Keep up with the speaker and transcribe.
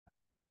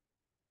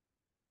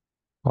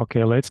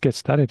Okay, let's get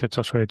started. It's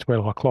already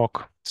 12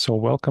 o'clock. So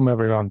welcome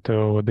everyone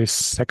to this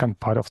second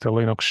part of the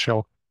Linux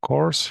Shell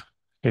course.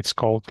 It's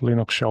called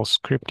Linux Shell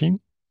Scripting.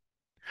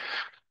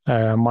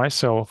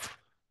 Myself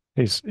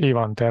is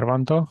Ivan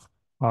Tervanto.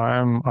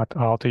 I'm at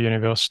Aalto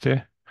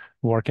University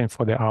working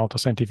for the Aalto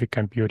Scientific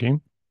Computing.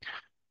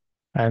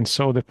 And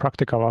so the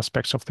practical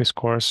aspects of this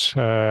course,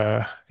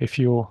 a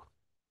few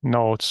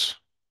notes.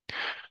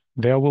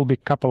 There will be a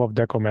couple of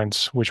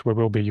documents which we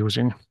will be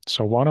using.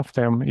 So one of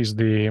them is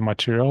the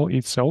material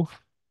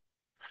itself.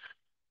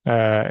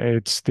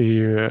 It's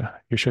the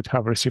you should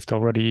have received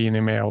already an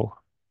email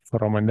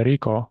from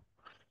Enrico.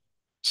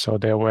 So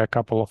there were a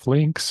couple of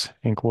links,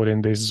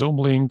 including this Zoom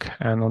link,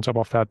 and on top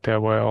of that,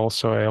 there were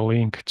also a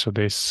link to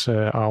this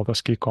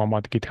AutoSCI.com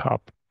at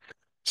GitHub.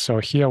 So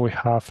here we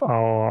have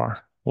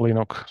our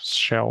Linux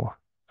shell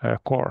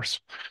course.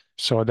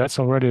 So that's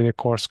already the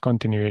course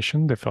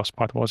continuation. The first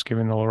part was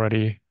given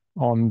already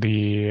on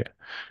the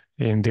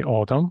in the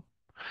autumn,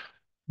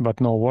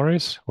 but no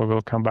worries. We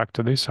will come back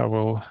to this. I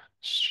will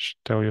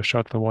tell you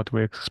shortly what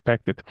we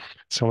expected.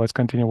 So let's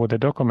continue with the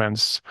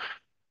documents.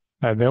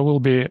 There will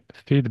be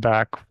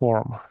feedback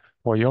form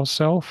for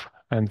yourself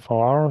and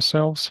for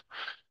ourselves.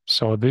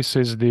 So this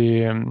is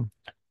the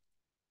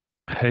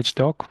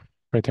HDoc,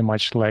 pretty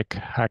much like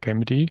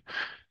HackMD,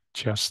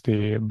 just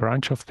the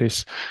branch of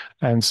this.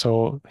 And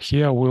so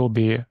here will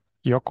be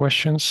your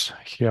questions,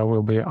 here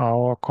will be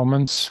our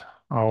comments,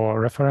 our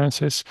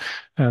references,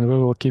 and we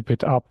will keep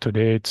it up to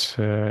date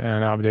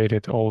and update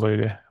it all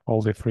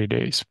the 3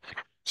 days.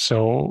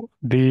 So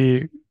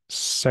the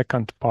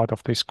second part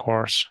of this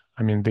course,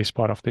 I mean this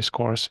part of this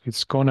course,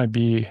 it's gonna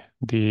be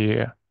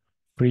the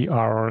 3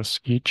 hours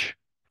each,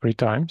 3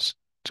 times,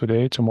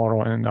 today,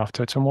 tomorrow, and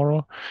after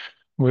tomorrow.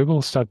 We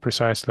will start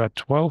precisely at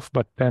 12,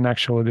 but then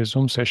actually the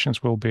Zoom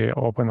sessions will be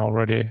open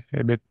already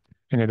a bit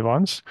in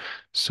advance.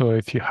 So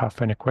if you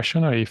have any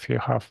question or if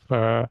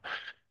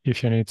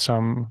you need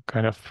some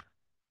kind of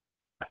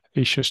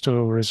issues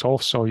to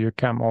resolve, so you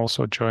can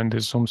also join the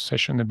Zoom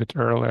session a bit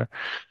earlier,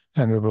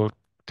 and we will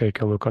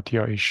take a look at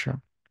your issue.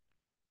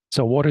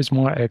 So what is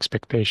my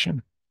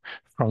expectation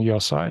from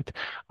your side?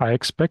 I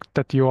expect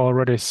that you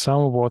already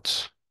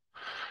somewhat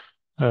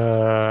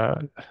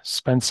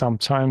spend some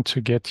time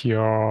to get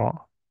your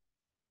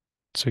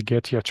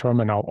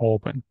terminal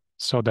open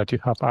so that you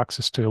have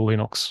access to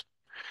Linux.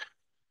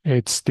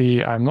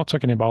 I'm not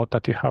talking about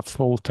that you have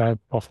full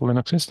type of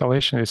Linux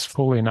installation. It's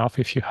fully enough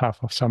if you have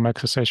some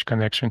SSH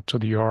connection to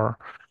your,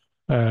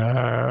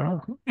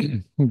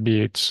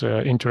 be it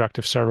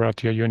interactive server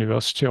at your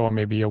university or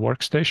maybe your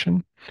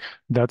workstation.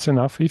 That's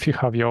enough. If you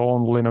have your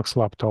own Linux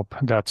laptop,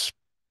 that's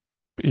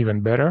even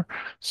better.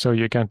 So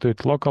you can do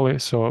it locally.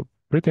 So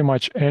pretty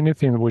much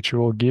anything which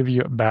will give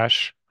you a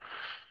bash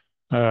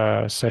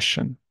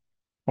session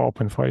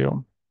open for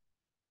you.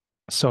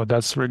 So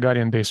that's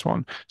regarding this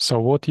one. So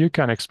what you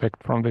can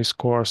expect from this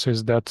course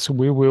is that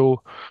we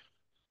will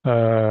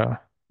uh,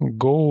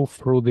 go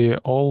through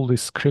all the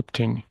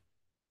scripting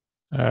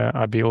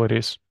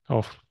abilities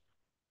of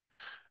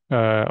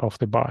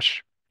the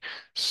bash.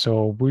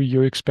 So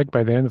you expect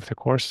by the end of the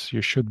course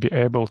you should be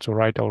able to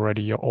write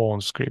already your own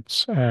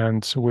scripts,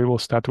 and so we will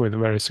start with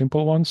very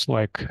simple ones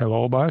like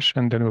hello bash,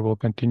 and then we will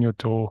continue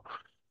to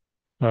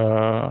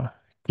uh,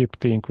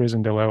 keep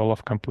increasing the level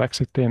of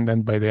complexity, and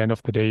then by the end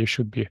of the day you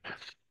should be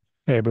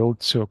able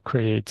to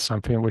create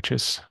something which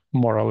is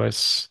more or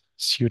less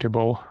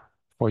suitable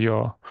for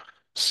your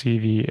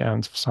CV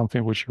and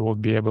something which you will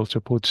be able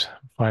to put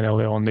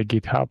finally on the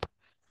GitHub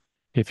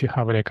if you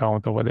have an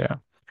account over there.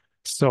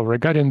 So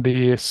regarding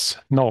these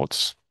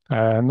notes,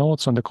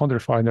 notes on the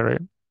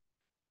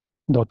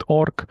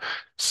coderefinery.org.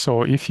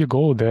 So if you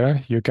go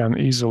there, you can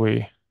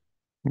easily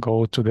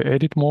go to the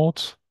edit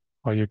mode,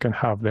 or you can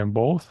have them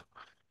both,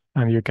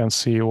 and you can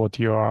see what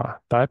you are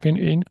typing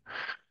in.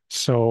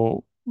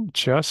 So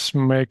just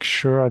make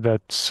sure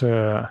that,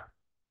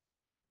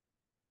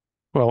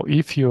 well,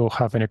 if you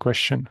have any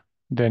question,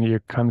 then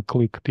you can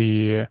click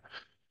the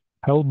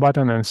help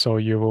button, and so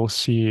you will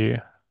see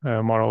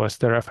more or less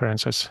the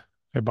references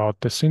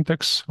about the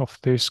syntax of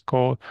this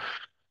code.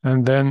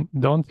 And then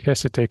don't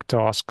hesitate to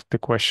ask the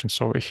questions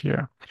over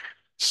here.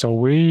 So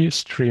we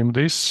stream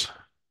this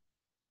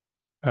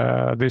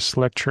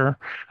lecture,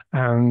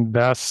 and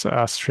that's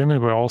streaming.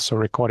 We're also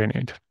recording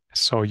it.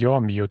 So you're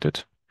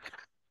muted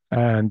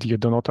and you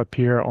do not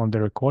appear on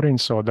the recording.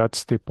 So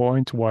that's the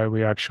point why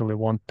we actually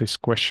want these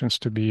questions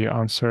to be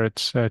answered,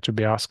 to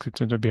be asked,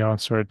 to be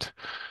answered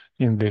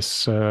in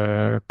this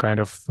kind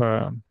of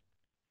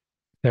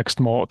text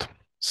mode.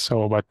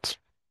 So, but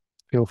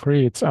feel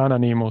free, it's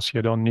anonymous.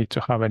 You don't need to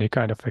have any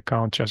kind of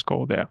account, just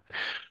go there.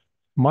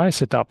 My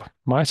setup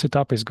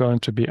is going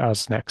to be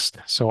as next.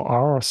 So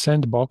our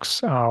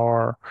sandbox,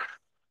 our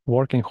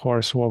working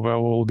horse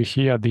will be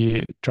here,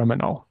 the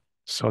terminal.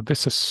 So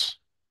this is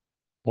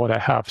what I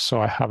have.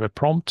 So I have a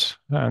prompt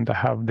and I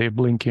have the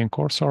blinking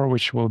cursor,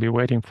 which will be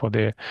waiting for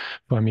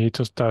me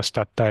to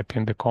start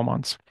typing the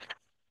commands.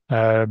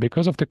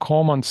 Because of the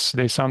commands,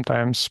 they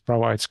sometimes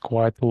provide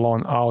quite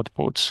long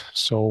outputs.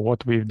 So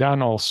what we've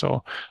done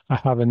also, I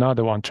have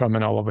another one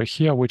terminal over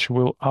here, which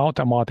will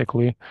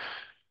automatically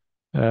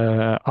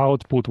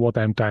output what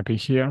I'm typing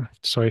here.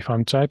 So if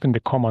I'm typing the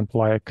command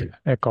like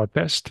echo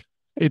test,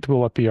 it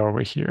will appear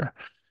over here.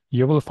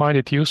 You will find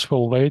it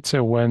useful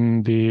later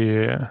when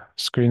the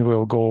screen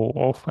will go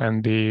off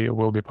and the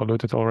will be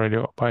polluted already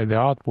by the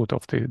output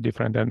of the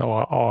different, and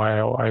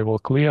or I will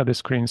clear the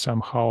screen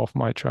somehow of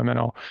my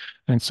terminal.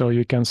 And so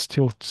you can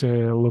still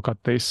look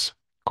at these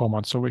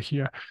commands over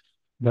here.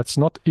 That's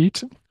not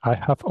it. I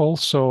have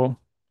also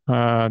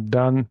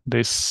done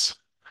this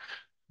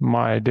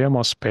my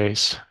demo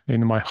space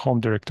in my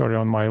home directory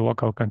on my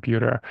local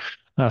computer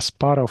as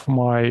part of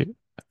my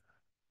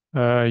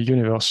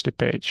university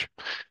page.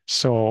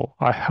 So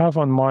I have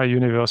on my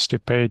university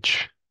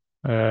page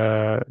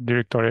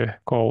directory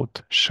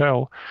called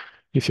shell.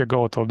 If you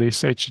go to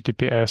this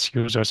https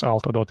users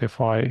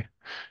alto.fi,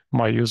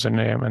 my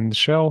username and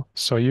shell,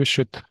 so you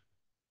should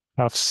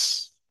have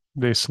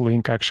this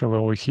link actually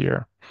over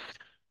here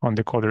on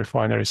the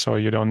CodeRefinery, so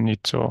you don't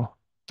need to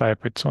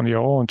type it on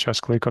your own,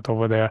 just click it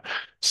over there.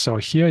 So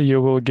here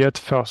you will get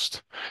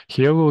first,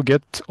 here we'll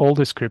get all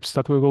the scripts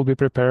that we will be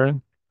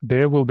preparing.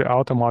 They will be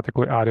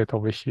automatically added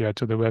over here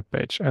to the web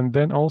page. And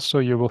then also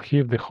you will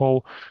hear the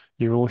whole,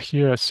 you will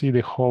here see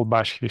the whole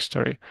bash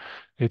history.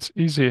 It's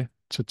easy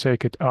to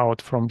take it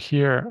out from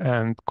here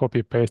and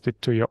copy paste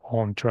it to your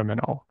own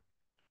terminal.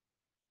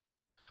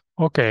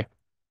 Okay,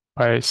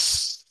 by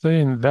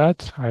saying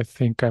that, I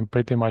think I'm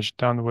pretty much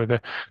done with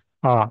it.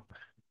 Ah,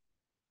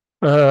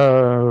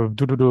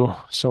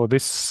 So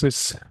this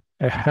is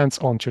a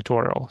hands-on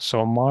tutorial.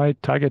 So my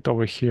target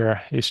over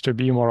here is to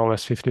be more or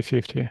less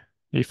 50-50.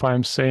 If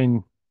I'm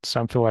saying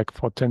something like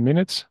for 10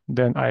 minutes,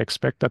 then I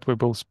expect that we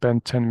will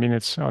spend 10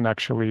 minutes on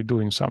actually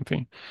doing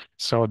something.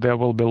 So there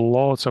will be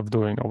lots of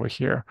doing over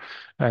here.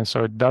 And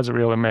so it does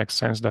really make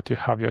sense that you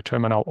have your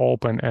terminal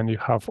open and you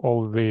have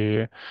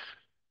uh,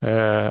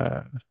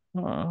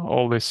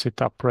 all this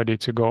setup ready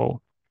to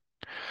go.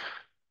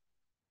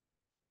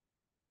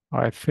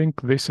 I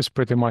think this is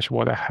pretty much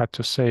what I had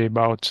to say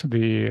about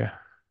the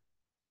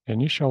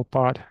initial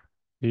part.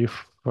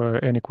 If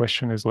any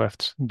question is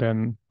left,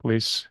 then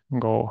please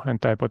go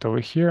and type it over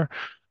here.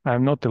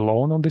 I'm not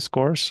alone on this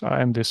course.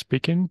 I am the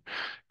speaking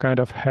kind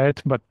of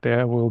head, but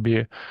there will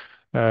be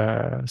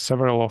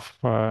several of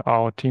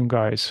our team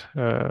guys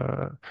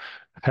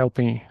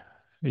helping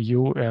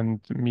you and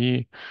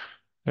me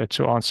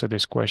to answer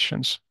these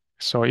questions.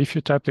 So if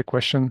you type the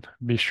question,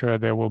 be sure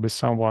there will be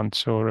someone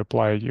to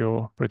reply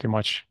you pretty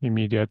much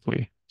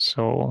immediately.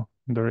 So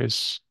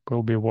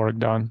will be work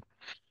done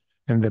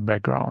in the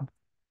background.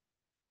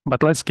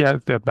 But let's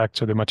get back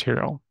to the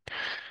material.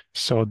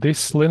 So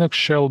this Linux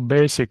shell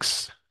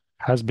basics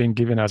has been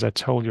given, as I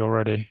told you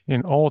already,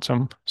 in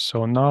autumn.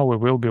 So now we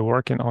will be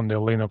working on the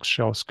Linux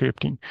shell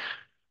scripting.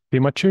 The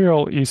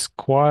material is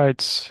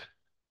quite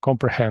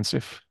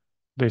comprehensive.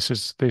 This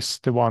is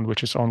the one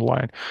which is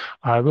online.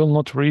 I will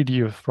not read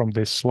you from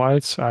these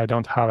slides. I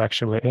don't have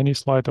actually any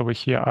slide over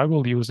here. I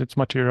will use its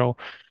material.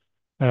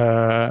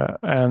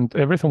 And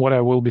everything what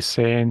I will be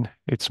saying,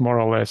 it's more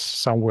or less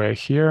somewhere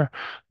here,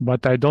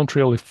 but I don't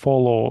really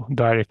follow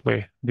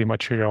directly the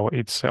material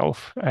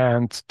itself.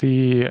 And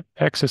the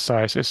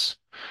exercises,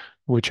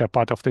 which are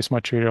part of this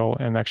material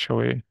and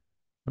actually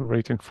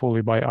written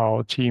fully by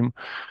our team,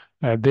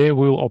 they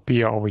will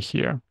appear over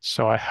here.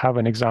 So I have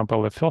an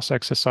example, the first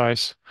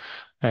exercise,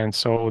 and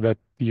so that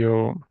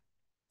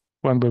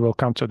when we will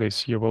come to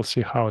this, you will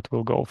see how it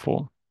will go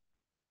full.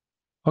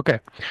 Okay,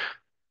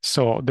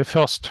 so the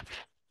first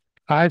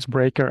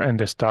icebreaker and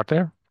the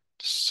starter.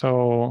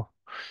 So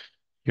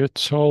you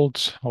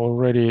told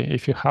already,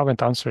 if you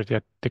haven't answered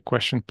yet the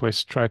question,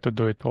 please try to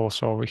do it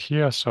also over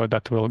here. So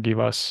that will give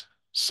us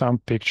some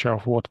picture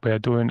of what we are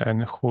doing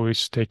and who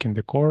is taking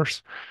the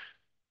course.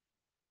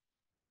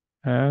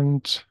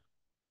 And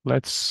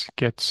let's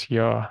get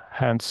your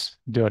hands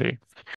dirty.